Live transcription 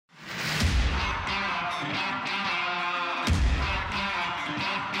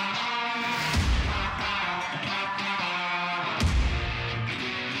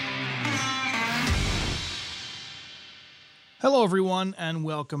Hello, everyone, and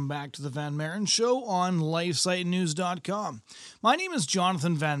welcome back to the Van Maren Show on LifeSiteNews.com. My name is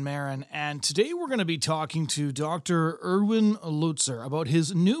Jonathan Van Maren, and today we're going to be talking to Dr. Erwin Lutzer about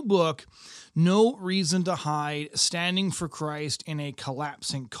his new book, No Reason to Hide, Standing for Christ in a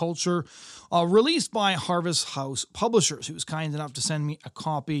Collapsing Culture, released by Harvest House Publishers, who was kind enough to send me a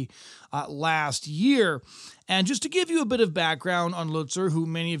copy last year. And just to give you a bit of background on Lutzer, who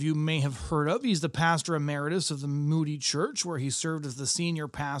many of you may have heard of, he's the pastor emeritus of the Moody Church, where he served as the senior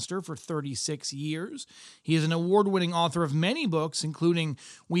pastor for 36 years. He is an award-winning author of many books, including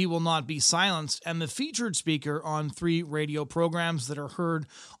We Will Not Be Silenced, and the featured speaker on 3 radio programs that are heard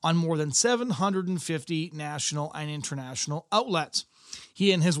on more than 750 national and international outlets.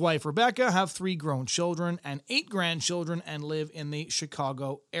 He and his wife, Rebecca, have 3 grown children and 8 grandchildren and live in the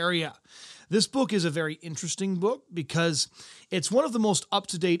Chicago area. This book is a very interesting book because it's one of the most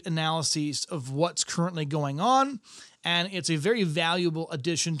up-to-date analyses of what's currently going on, and it's a very valuable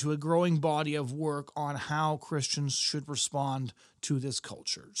addition to a growing body of work on how Christians should respond to this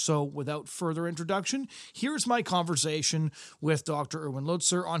culture. So without further introduction, here's my conversation with Dr. Erwin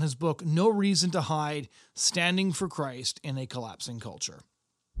Lutzer on his book, No Reason to Hide, Standing for Christ in a Collapsing Culture.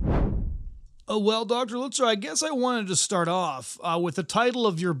 Well, Dr. Lutzer, I guess I wanted to start off with the title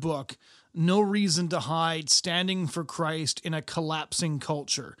of your book, No Reason to Hide, Standing for Christ in a Collapsing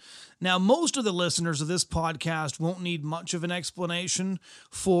Culture. Now, most of the listeners of this podcast won't need much of an explanation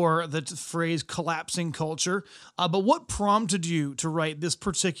for the phrase collapsing culture, but what prompted you to write this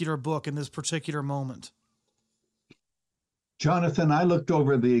particular book in this particular moment? Jonathan, I looked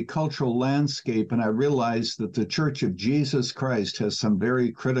over the cultural landscape and I realized that the Church of Jesus Christ has some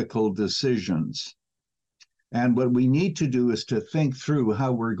very critical decisions. And what we need to do is to think through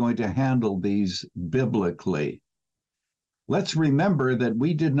how we're going to handle these biblically. Let's remember that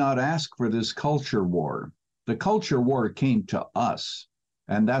we did not ask for this culture war. The culture war came to us,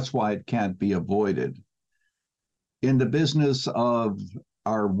 and that's why it can't be avoided. In the business of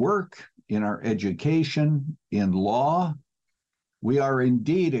our work, in our education, in law, we are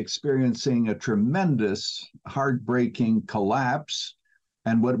indeed experiencing a tremendous, heartbreaking collapse.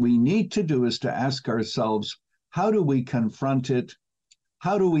 And what we need to do is to ask ourselves, how do we confront it?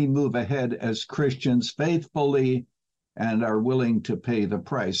 How do we move ahead as Christians faithfully and are willing to pay the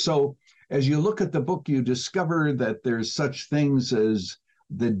price? So as you look at the book, you discover that there's such things as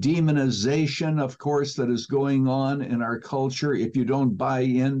the demonization, of course, that is going on in our culture. If you don't buy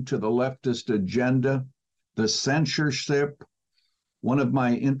into the leftist agenda, the censorship. One of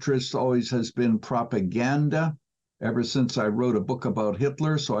my interests always has been propaganda, ever since I wrote a book about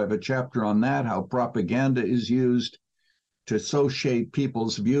Hitler. So I have a chapter on that, how propaganda is used to so shape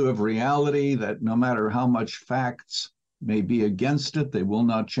people's view of reality that no matter how much facts may be against it, they will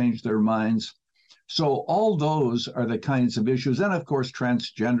not change their minds. So all those are the kinds of issues. And of course,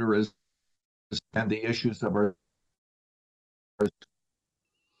 transgenderism and the issues of our.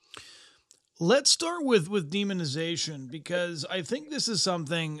 Let's start with demonization, because I think this is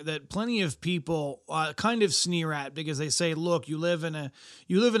something that plenty of people kind of sneer at, because they say, look, you live in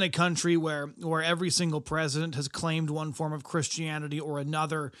a country where every single president has claimed one form of Christianity or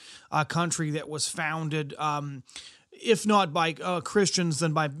another, a country that was founded if not by Christians,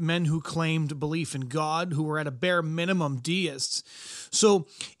 then by men who claimed belief in God, who were at a bare minimum deists. So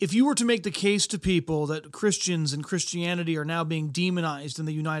if you were to make the case to people that Christians and Christianity are now being demonized in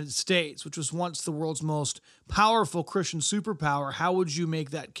the United States, which was once the world's most powerful Christian superpower, how would you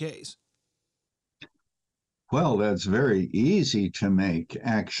make that case? Well, that's very easy to make,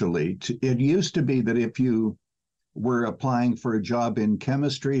 actually. It used to be that if you were applying for a job in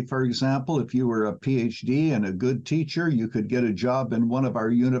chemistry, for example, if you were a PhD and a good teacher, you could get a job in one of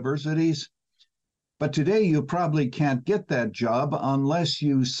our universities. But today you probably can't get that job unless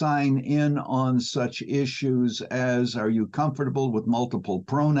you sign in on such issues as, are you comfortable with multiple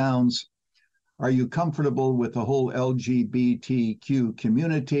pronouns? Are you comfortable with the whole LGBTQ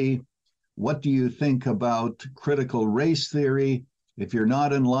community? What do you think about critical race theory? If you're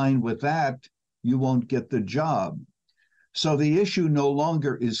not in line with that, you won't get the job. So the issue no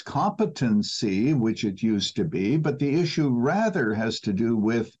longer is competency, which it used to be, but the issue rather has to do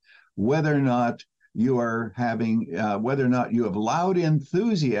with whether or not you are having, whether or not you have loud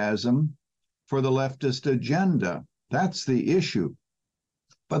enthusiasm for the leftist agenda. That's the issue.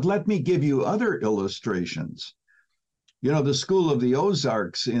 But let me give you other illustrations. You know, the School of the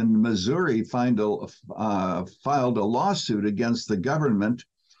Ozarks in Missouri filed a lawsuit against the government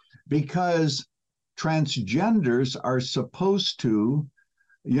because transgenders are supposed to,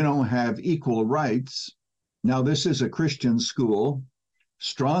 have equal rights. Now, this is a Christian school,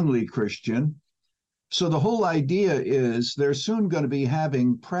 strongly Christian. So the whole idea is they're soon going to be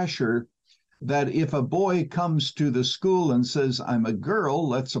having pressure that if a boy comes to the school and says, I'm a girl,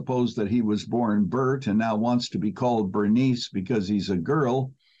 let's suppose that he was born Bert and now wants to be called Bernice because he's a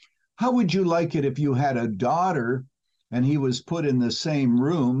girl. How would you like it if you had a daughter and he was put in the same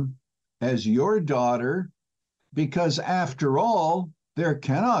room as your daughter? Because after all, there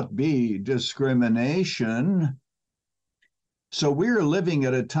cannot be discrimination. So we're living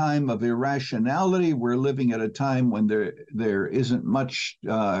at a time of irrationality. We're living at a time when there isn't much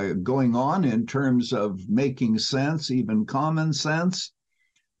going on in terms of making sense, even common sense.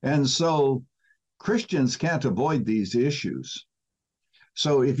 And so Christians can't avoid these issues.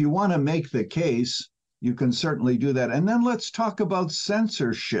 So if you want to make the case, you can certainly do that. And then let's talk about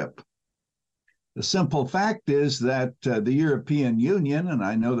censorship. The simple fact is that the European Union, and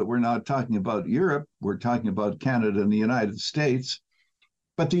I know that we're not talking about Europe, we're talking about Canada and the United States,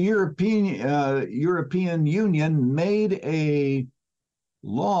 but the European Union made a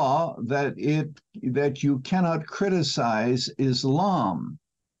law that you cannot criticize Islam.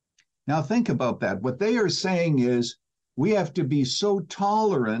 Now think about that. What they are saying is we have to be so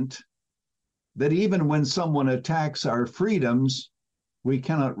tolerant that even when someone attacks our freedoms, we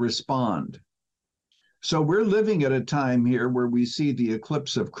cannot respond. So we're living at a time here where we see the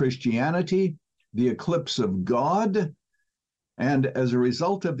eclipse of Christianity, the eclipse of God, and as a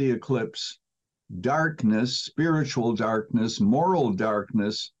result of the eclipse, darkness, spiritual darkness, moral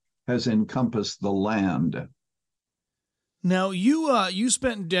darkness has encompassed the land. Now you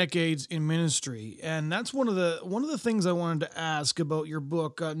spent decades in ministry, and that's one of the things I wanted to ask about your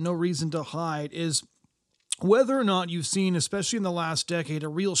book, No Reason to Hide, is whether or not you've seen, especially in the last decade, a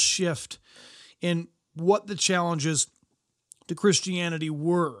real shift in what the challenges to Christianity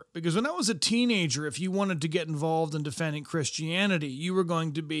were. Because when I was a teenager, if you wanted to get involved in defending Christianity, you were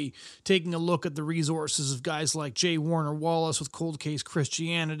going to be taking a look at the resources of guys like J. Warner Wallace with Cold Case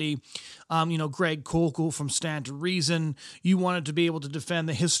Christianity, Greg Koukl from Stand to Reason. You wanted to be able to defend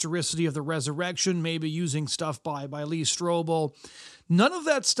the historicity of the resurrection, maybe using stuff by Lee Strobel. None of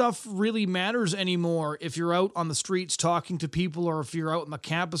that stuff really matters anymore if you're out on the streets talking to people or if you're out on the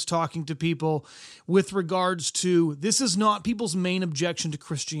campus talking to people with regards to this is not people's main objection to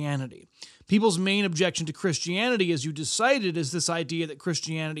Christianity. People's main objection to Christianity, as you decided, is this idea that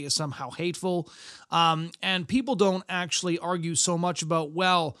Christianity is somehow hateful. And people don't actually argue so much about,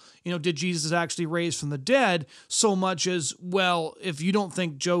 did Jesus actually raise from the dead, so much as, well, if you don't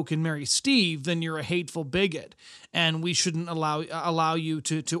think Joe can marry Steve, then you're a hateful bigot. And we shouldn't allow you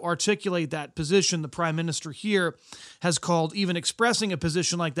to articulate that position. The Prime Minister here has called even expressing a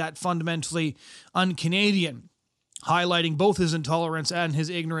position like that fundamentally un-Canadian, highlighting both his intolerance and his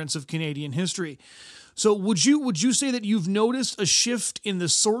ignorance of Canadian history. So would you say that you've noticed a shift in the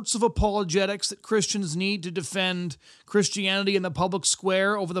sorts of apologetics that Christians need to defend Christianity in the public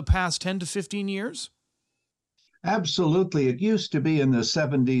square over the past 10 to 15 years? Absolutely. It used to be in the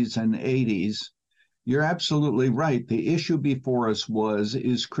 70s and 80s. You're absolutely right. The issue before us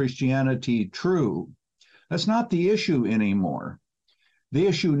is Christianity true? That's not the issue anymore. The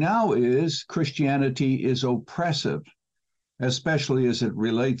issue now is Christianity is oppressive, especially as it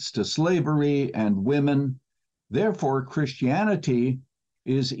relates to slavery and women. Therefore, Christianity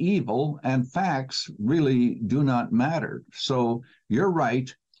is evil and facts really do not matter. So you're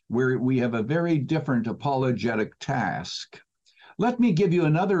right, we have a very different apologetic task. Let me give you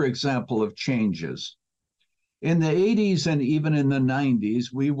another example of changes. In the 80s and even in the 90s,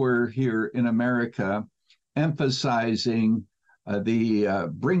 we were here in America emphasizing the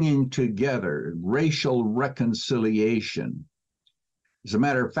bringing together, racial reconciliation. As a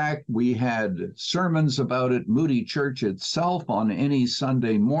matter of fact, we had sermons about it. Moody Church itself, on any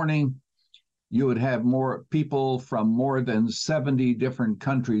Sunday morning, you would have more people from more than 70 different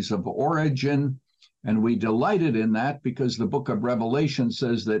countries of origin. And we delighted in that because the book of Revelation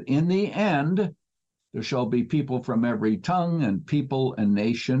says that in the end, there shall be people from every tongue and people and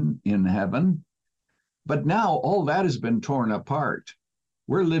nation in heaven. But now all that has been torn apart.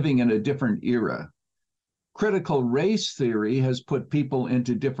 We're living in a different era. Critical race theory has put people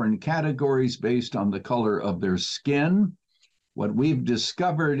into different categories based on the color of their skin. What we've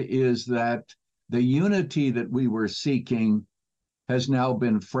discovered is that the unity that we were seeking has now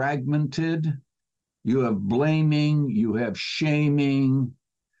been fragmented. You have blaming, you have shaming,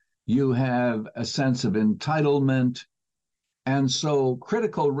 you have a sense of entitlement. And so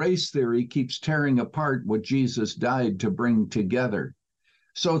critical race theory keeps tearing apart what Jesus died to bring together.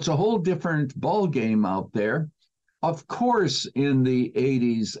 So it's a whole different ballgame out there. Of course, in the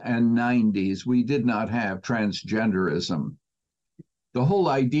 80s and 90s, we did not have transgenderism. The whole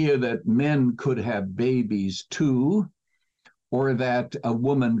idea that men could have babies too, or that a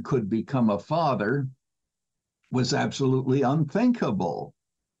woman could become a father, was absolutely unthinkable.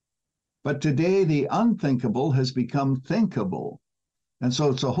 But today, the unthinkable has become thinkable. And so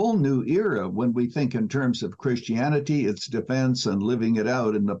it's a whole new era when we think in terms of Christianity, its defense, and living it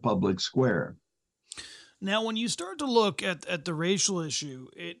out in the public square. Now, when you start to look at the racial issue,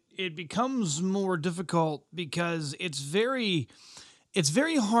 it becomes more difficult because it's very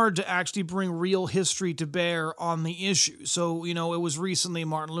hard to actually bring real history to bear on the issue. So, it was recently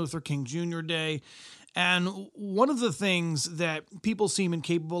Martin Luther King Jr. Day. And one of the things that people seem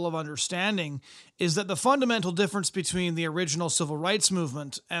incapable of understanding is that the fundamental difference between the original civil rights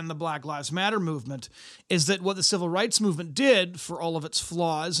movement and the Black Lives Matter movement is that what the civil rights movement did, for all of its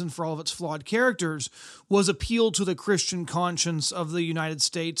flaws and for all of its flawed characters, was appeal to the Christian conscience of the United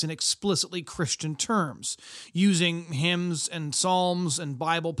States in explicitly Christian terms, using hymns and psalms and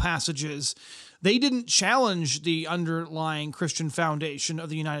Bible passages. They didn't challenge the underlying Christian foundation of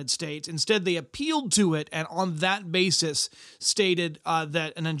the United States. Instead, they appealed to it and on that basis stated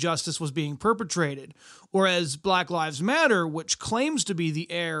that an injustice was being perpetrated. Whereas Black Lives Matter, which claims to be the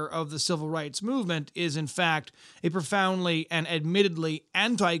heir of the civil rights movement, is in fact a profoundly and admittedly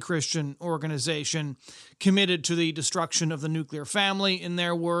anti-Christian organization committed to the destruction of the nuclear family, in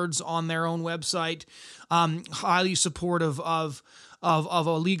their words, on their own website, highly supportive of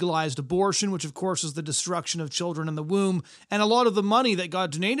a legalized abortion, which of course is the destruction of children in the womb. And a lot of the money that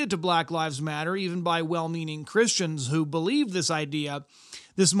got donated to Black Lives Matter, even by well-meaning Christians who believed this idea,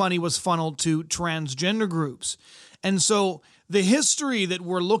 this money was funneled to transgender groups. And so the history that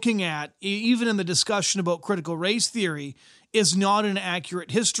we're looking at, even in the discussion about critical race theory, is not an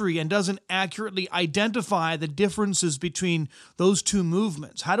accurate history and doesn't accurately identify the differences between those two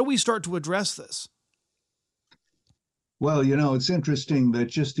movements. How do we start to address this? Well, it's interesting that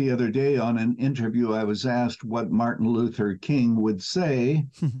just the other day on an interview, I was asked what Martin Luther King would say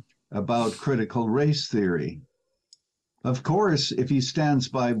about critical race theory. Of course, if he stands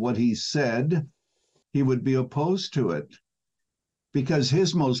by what he said, he would be opposed to it, because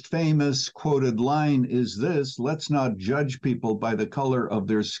his most famous quoted line is this: let's not judge people by the color of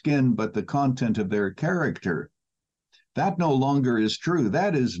their skin, but the content of their character. That no longer is true.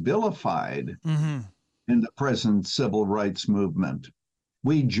 That is vilified. Mm-hmm. In the present civil rights movement.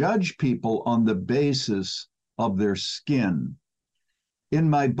 We judge people on the basis of their skin. In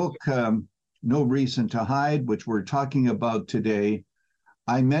my book, No Reason to Hide, which we're talking about today,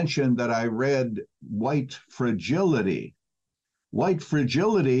 I mentioned that I read White Fragility. White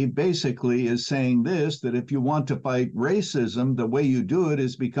fragility basically is saying this, that if you want to fight racism, the way you do it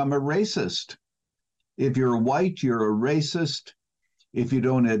is become a racist. If you're white, you're a racist. If you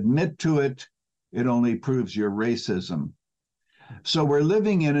don't admit to it, it only proves your racism. So we're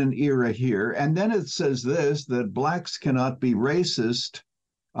living in an era here. And then it says this, that blacks cannot be racist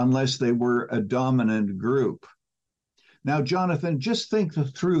unless they were a dominant group. Now, Jonathan, just think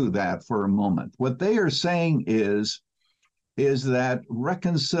through that for a moment. What they are saying is that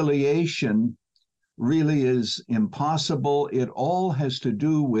reconciliation really is impossible. It all has to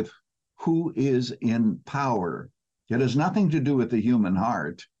do with who is in power. It has nothing to do with the human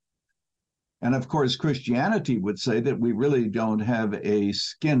heart. And of course, Christianity would say that we really don't have a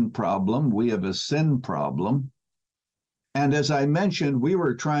skin problem, we have a sin problem. And as I mentioned, we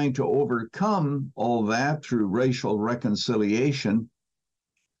were trying to overcome all that through racial reconciliation.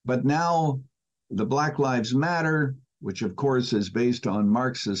 But now the Black Lives Matter, which of course is based on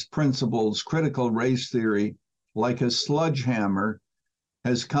Marxist principles, critical race theory, like a sledgehammer,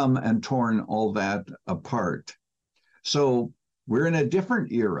 has come and torn all that apart. So we're in a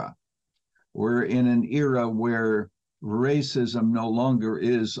different era. We're in an era where racism no longer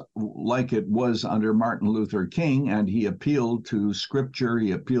is like it was under Martin Luther King, and he appealed to scripture,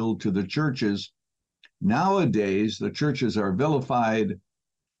 he appealed to the churches. Nowadays, the churches are vilified,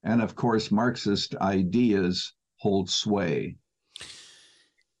 and of course, Marxist ideas hold sway.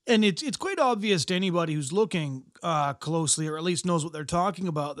 And it's quite obvious to anybody who's looking closely, or at least knows what they're talking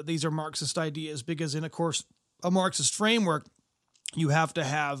about, that these are Marxist ideas, because in, of course, a Marxist framework, you have to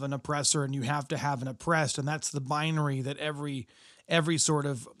have an oppressor and you have to have an oppressed, and that's the binary that every sort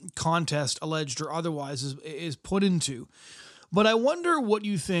of contest, alleged or otherwise, is put into. But I wonder what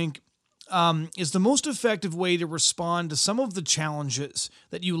you think is the most effective way to respond to some of the challenges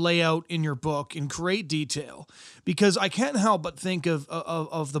that you lay out in your book in great detail, because I can't help but think of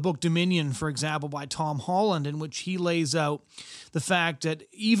the book Dominion, for example, by Tom Holland, in which he lays out the fact that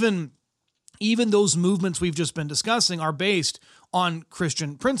even even those movements we've just been discussing are based on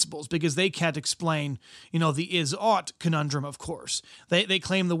Christian principles because they can't explain, the is-ought conundrum, of course. They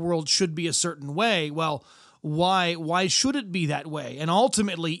claim the world should be a certain way. Well, why should it be that way? And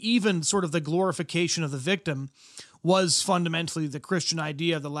ultimately, even sort of the glorification of the victim was fundamentally the Christian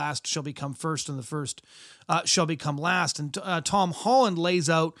idea of the last shall become first and the first shall become last. And Tom Holland lays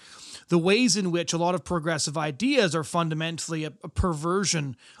out the ways in which a lot of progressive ideas are fundamentally a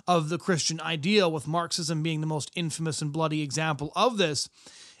perversion of the Christian ideal, with Marxism being the most infamous and bloody example of this.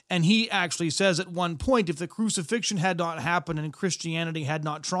 And he actually says at one point, if the crucifixion had not happened and Christianity had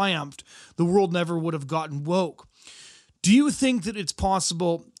not triumphed, the world never would have gotten woke. Do you think that it's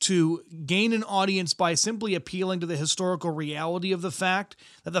possible to gain an audience by simply appealing to the historical reality of the fact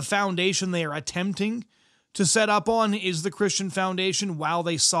that the foundation they are attempting to set up on is the Christian foundation while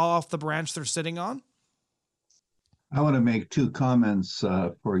they saw off the branch they're sitting on? I want to make two comments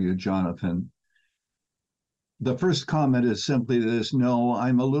for you, Jonathan. The first comment is simply this: no,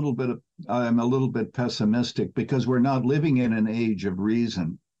 I'm a little bit pessimistic because we're not living in an age of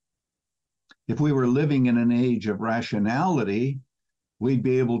reason. If we were living in an age of rationality, we'd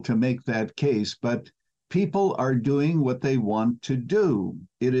be able to make that case. But people are doing what they want to do.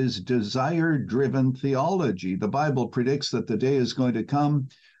 It is desire-driven theology. The Bible predicts that the day is going to come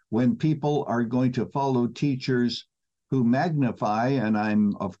when people are going to follow teachers who magnify, and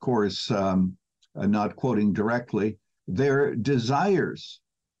I'm, of course, not quoting directly, their desires.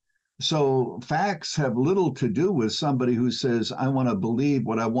 So facts have little to do with somebody who says, I want to believe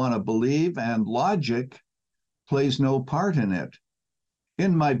what I want to believe, and logic plays no part in it.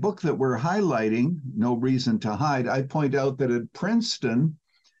 In my book that we're highlighting, No Reason to Hide, I point out that at Princeton,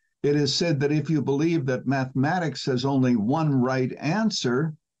 it is said that if you believe that mathematics has only one right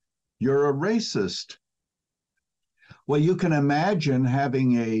answer, you're a racist. Well, you can imagine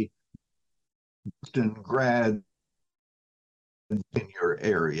having a Princeton grad in your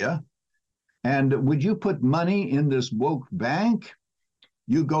area, and would you put money in this woke bank?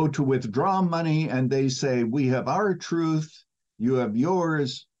 You go to withdraw money and they say, we have our truth, you have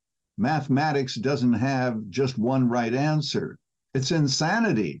yours. Mathematics doesn't have just one right answer. It's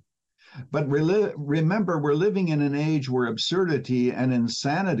insanity. But remember, we're living in an age where absurdity and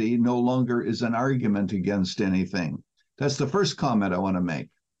insanity no longer is an argument against anything. That's the first comment I want to make.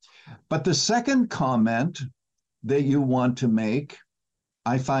 But the second comment that you want to make,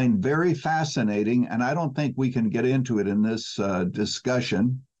 I find very fascinating, and I don't think we can get into it in this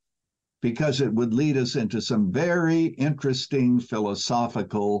discussion because it would lead us into some very interesting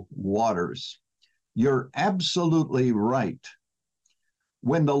philosophical waters. You're absolutely right.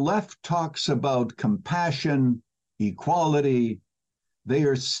 When the left talks about compassion, equality, they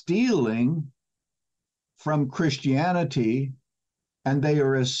are stealing from Christianity, and they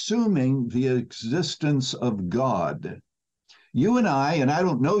are assuming the existence of God. You and I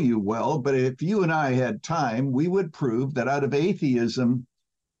don't know you well, but if you and I had time, we would prove that out of atheism,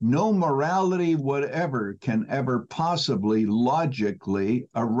 no morality whatever can ever possibly logically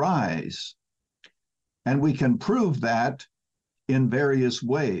arise. And we can prove that in various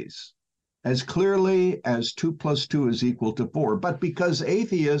ways, as clearly as 2 + 2 is equal to 4. But because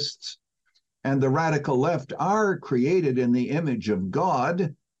atheists and the radical left are created in the image of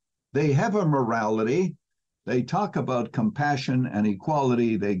God, they have a morality. They talk about compassion and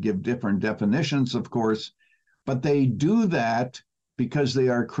equality. They give different definitions, of course, but they do that because they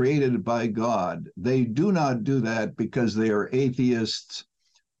are created by God. They do not do that because they are atheists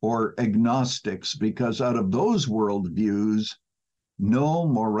or agnostics, because out of those worldviews, no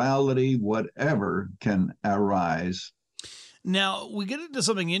morality whatever can arise. Now, we get into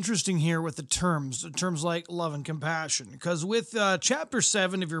something interesting here with the terms like love and compassion, because with chapter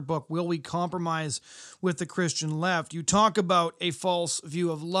 7 of your book, Will We Compromise with the Christian Left, you talk about a false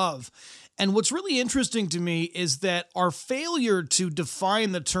view of love. And what's really interesting to me is that our failure to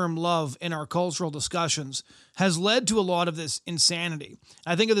define the term love in our cultural discussions has led to a lot of this insanity.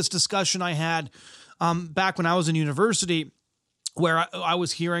 I think of this discussion I had back when I was in university, where I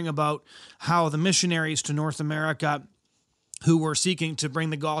was hearing about how the missionaries to North America who were seeking to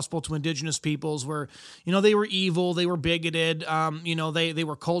bring the gospel to indigenous peoples were, they were evil, they were bigoted, they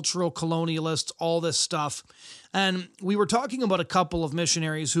were cultural colonialists, all this stuff. And we were talking about a couple of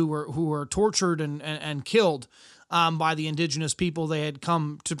missionaries who were tortured and killed by the indigenous people they had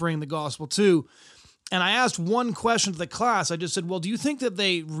come to bring the gospel to. And I asked one question to the class. I just said, well, do you think that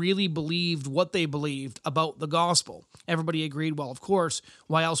they really believed what they believed about the gospel? Everybody agreed, well, of course.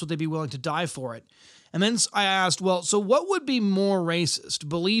 Why else would they be willing to die for it? And then I asked, well, so what would be more racist?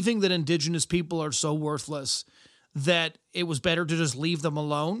 Believing that indigenous people are so worthless that it was better to just leave them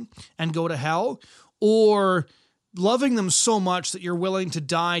alone and go to hell, or loving them so much that you're willing to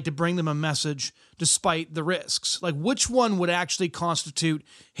die to bring them a message despite the risks? Like, which one would actually constitute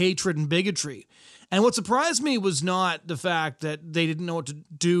hatred and bigotry? And what surprised me was not the fact that they didn't know what to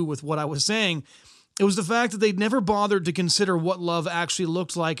do with what I was saying. It was the fact that they'd never bothered to consider what love actually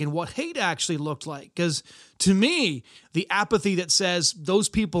looked like and what hate actually looked like. Because to me, the apathy that says those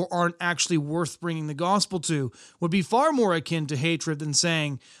people aren't actually worth bringing the gospel to would be far more akin to hatred than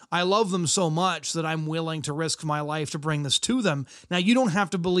saying, I love them so much that I'm willing to risk my life to bring this to them. Now, you don't have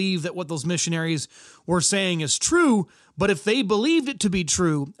to believe that what those missionaries were saying is true, but if they believed it to be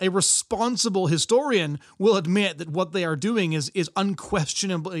true, a responsible historian will admit that what they are doing is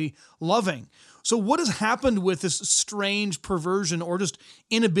unquestionably loving. So what has happened with this strange perversion or just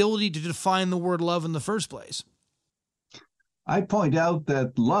inability to define the word love in the first place? I point out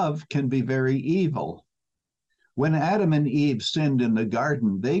that love can be very evil. When Adam and Eve sinned in the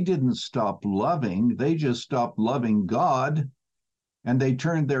garden, they didn't stop loving, they just stopped loving God, and they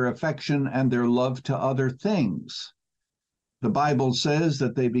turned their affection and their love to other things. The Bible says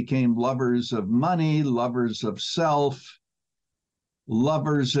that they became lovers of money, lovers of self,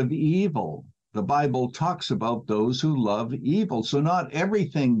 lovers of evil. The Bible talks about those who love evil. So not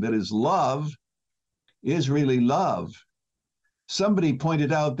everything that is love is really love. Somebody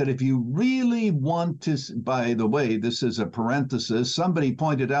pointed out that if you really want to, by the way, this is a parenthesis, somebody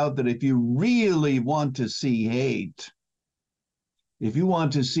pointed out that if you really want to see hate, if you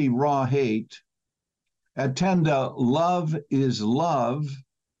want to see raw hate, attend a Love is Love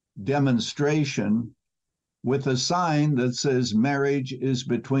demonstration with a sign that says marriage is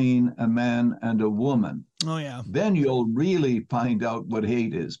between a man and a woman. Oh, yeah. Then you'll really find out what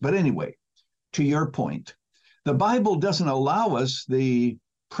hate is. But anyway, to your point, the Bible doesn't allow us the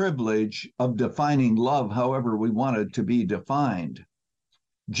privilege of defining love however we want it to be defined.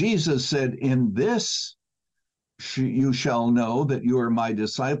 Jesus said, in this you shall know that you are my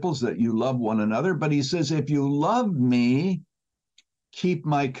disciples, that you love one another. But he says, if you love me, keep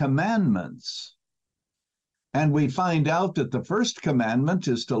my commandments. And we find out that the first commandment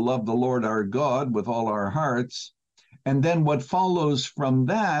is to love the Lord our God with all our hearts. And then what follows from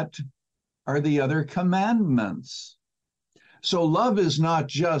that are the other commandments. So love is not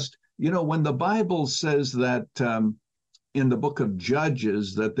just, when the Bible says that in the book of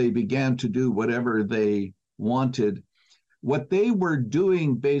Judges, that they began to do whatever they wanted, what they were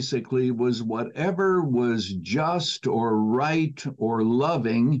doing basically was whatever was just or right or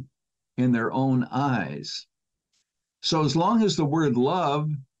loving in their own eyes. So as long as the word love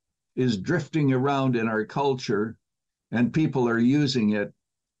is drifting around in our culture and people are using it,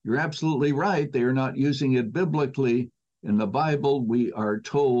 you're absolutely right. They are not using it biblically. In the Bible, we are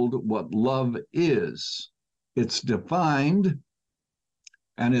told what love is. It's defined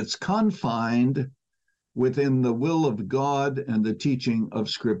and it's confined within the will of God and the teaching of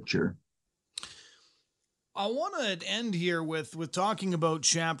Scripture. I want to end here with talking about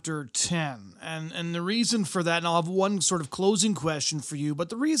chapter 10 and the reason for that. And I'll have one sort of closing question for you. But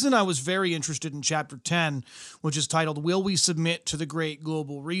the reason I was very interested in chapter 10, which is titled, Will We Submit to the Great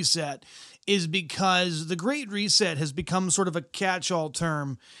Global Reset, is because the Great Reset has become sort of a catch-all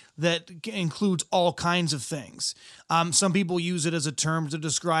term that includes all kinds of things. Some people use it as a term to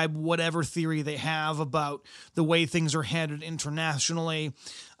describe whatever theory they have about the way things are headed internationally.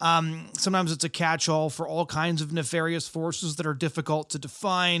 Sometimes it's a catch-all for all kinds of nefarious forces that are difficult to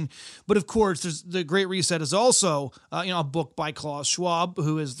define. But of course, the Great Reset is also a book by Klaus Schwab,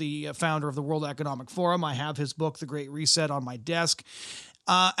 who is the founder of the World Economic Forum. I have his book, The Great Reset, on my desk.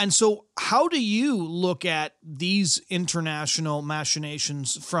 And so how do you look at these international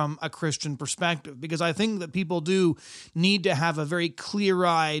machinations from a Christian perspective? Because I think that people do need to have a very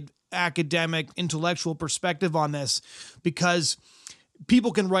clear-eyed academic, intellectual perspective on this, because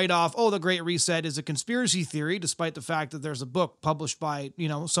people can write off, the Great Reset is a conspiracy theory, despite the fact that there's a book published by,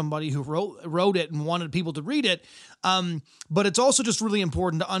 somebody who wrote it and wanted people to read it. But it's also just really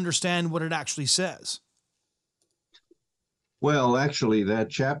important to understand what it actually says. Well, actually,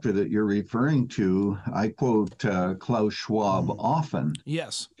 that chapter that you're referring to, I quote Klaus Schwab often.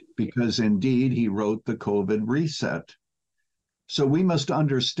 Yes. Because indeed, he wrote the COVID reset. So we must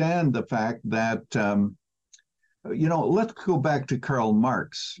understand the fact that, let's go back to Karl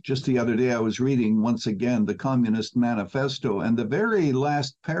Marx. Just the other day, I was reading once again the Communist Manifesto, and the very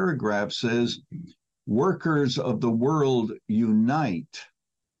last paragraph says, workers of the world unite.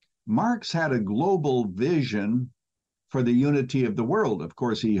 Marx had a global vision for the unity of the world. Of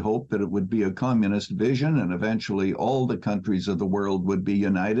course, he hoped that it would be a communist vision and eventually all the countries of the world would be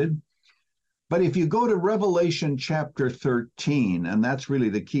united. But if you go to Revelation chapter 13, and that's really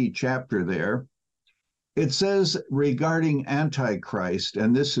the key chapter there, it says regarding Antichrist,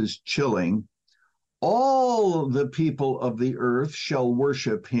 and this is chilling, all the people of the earth shall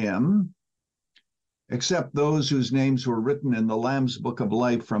worship him, except those whose names were written in the Lamb's book of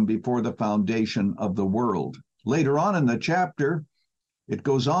life from before the foundation of the world. Later on in the chapter, it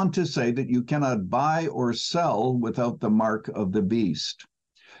goes on to say that you cannot buy or sell without the mark of the beast.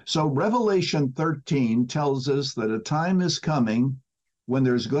 So Revelation 13 tells us that a time is coming when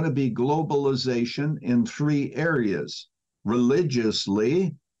there's going to be globalization in three areas.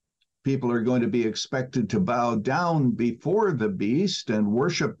 Religiously, people are going to be expected to bow down before the beast and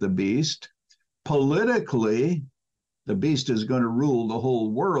worship the beast. Politically, the beast is going to rule the whole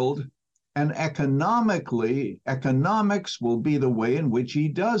world. And economically, economics will be the way in which he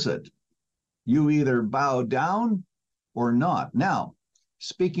does it. You either bow down or not. Now,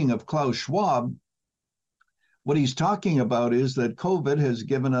 speaking of Klaus Schwab, what he's talking about is that COVID has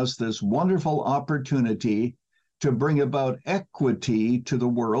given us this wonderful opportunity to bring about equity to the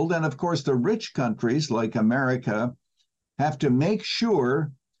world. And of course, the rich countries like America have to make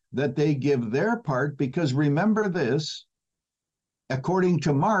sure that they give their part, because remember this, according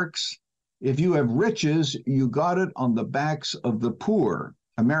to Marx, if you have riches, you got it on the backs of the poor.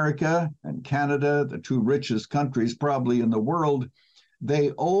 America and Canada, the two richest countries probably in the world,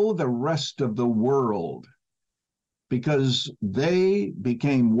 they owe the rest of the world because they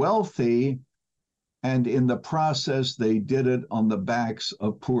became wealthy, and in the process, they did it on the backs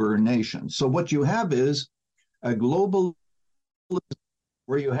of poorer nations. So what you have is a global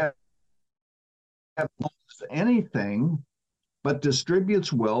where you have anything but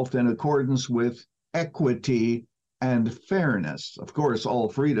distributes wealth in accordance with equity and fairness. Of course, all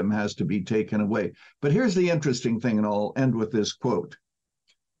freedom has to be taken away. But here's the interesting thing, and I'll end with this quote.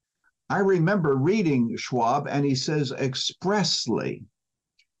 I remember reading Schwab, and he says expressly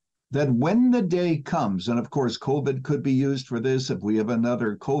that when the day comes, and of course, COVID could be used for this if we have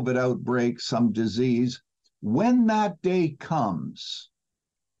another COVID outbreak, some disease, when that day comes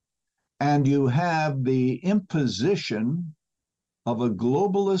and you have the imposition of a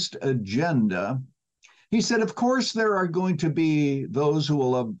globalist agenda, he said, of course, there are going to be those who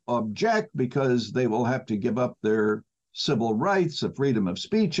will object because they will have to give up their civil rights, the freedom of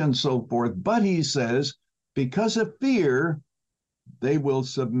speech, and so forth. But he says, because of fear, they will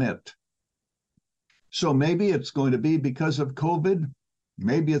submit. So maybe it's going to be because of COVID.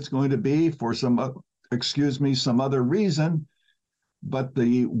 Maybe it's going to be for some other reason. But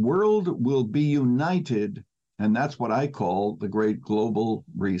the world will be united, and that's what I call the Great Global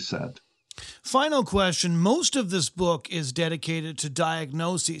Reset. Final question. Most of this book is dedicated to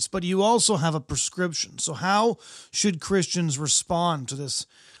diagnoses, but you also have a prescription. So how should Christians respond to this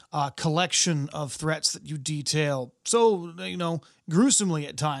collection of threats that you detail so, gruesomely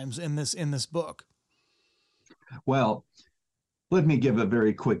at times in this book? Well, let me give a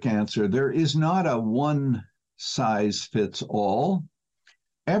very quick answer. There is not a one size fits all.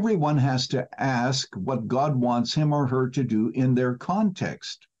 Everyone has to ask what God wants him or her to do in their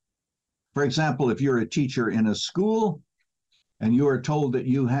context. For example, if you're a teacher in a school and you are told that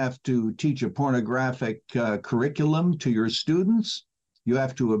you have to teach a pornographic curriculum to your students, you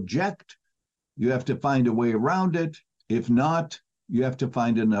have to object. You have to find a way around it. If not, you have to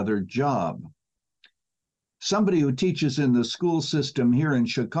find another job. Somebody who teaches in the school system here in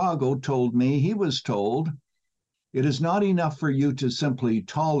Chicago told me he was told it is not enough for you to simply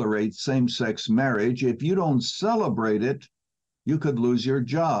tolerate same-sex marriage. If you don't celebrate it, you could lose your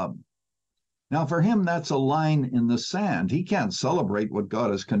job. Now, for him, that's a line in the sand. He can't celebrate what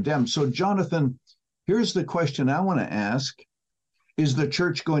God has condemned. So, Jonathan, here's the question I want to ask. Is the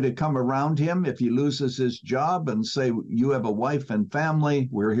church going to come around him if he loses his job and say, you have a wife and family,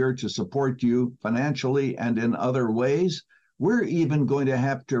 we're here to support you financially and in other ways? We're even going to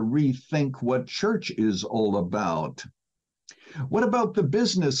have to rethink what church is all about. What about the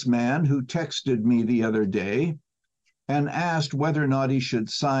businessman who texted me the other day and asked whether or not he should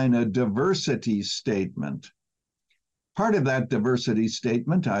sign a diversity statement? Part of that diversity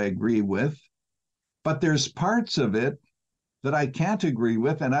statement I agree with, but there's parts of it that I can't agree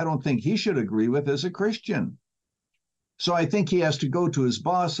with, and I don't think he should agree with as a Christian. So I think he has to go to his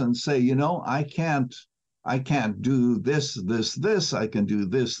boss and say, I can't do this, this, this. I can do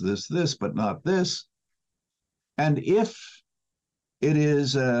this, this, this, but not this. And if it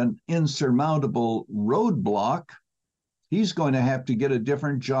is an insurmountable roadblock, he's going to have to get a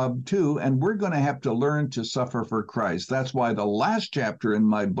different job too, and we're going to have to learn to suffer for Christ. That's why the last chapter in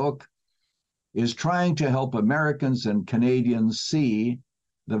my book is trying to help Americans and Canadians see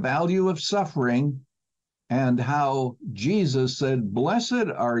the value of suffering, and how Jesus said, "Blessed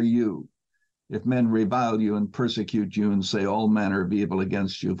are you if men revile you and persecute you and say all manner of evil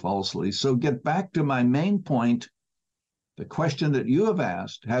against you falsely." So get back to my main point. The question that you have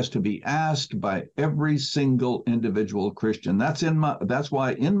asked has to be asked by every single individual Christian. That's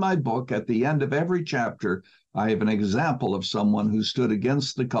why in my book, at the end of every chapter, I have an example of someone who stood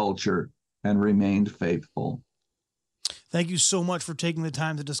against the culture and remained faithful. Thank you so much for taking the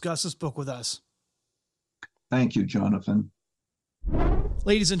time to discuss this book with us. Thank you, Jonathan.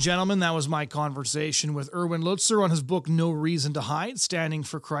 Ladies and gentlemen, that was my conversation with Erwin Lutzer on his book, No Reason to Hide, Standing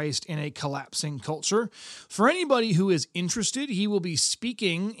for Christ in a Collapsing Culture. For anybody who is interested, he will be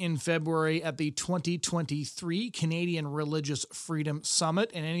speaking in February at the 2023 Canadian Religious Freedom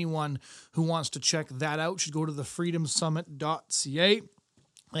Summit, and anyone who wants to check that out should go to thefreedomsummit.ca.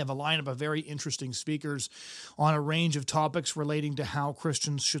 They have a lineup of very interesting speakers on a range of topics relating to how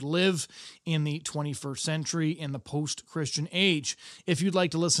Christians should live in the 21st century in the post-Christian age. If you'd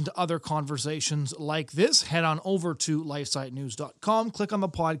like to listen to other conversations like this, head on over to lifesitenews.com, click on the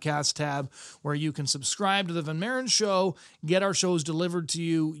podcast tab where you can subscribe to The Van Maren Show, get our shows delivered to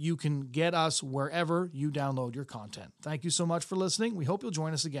you. You can get us wherever you download your content. Thank you so much for listening. We hope you'll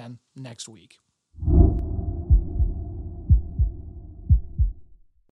join us again next week.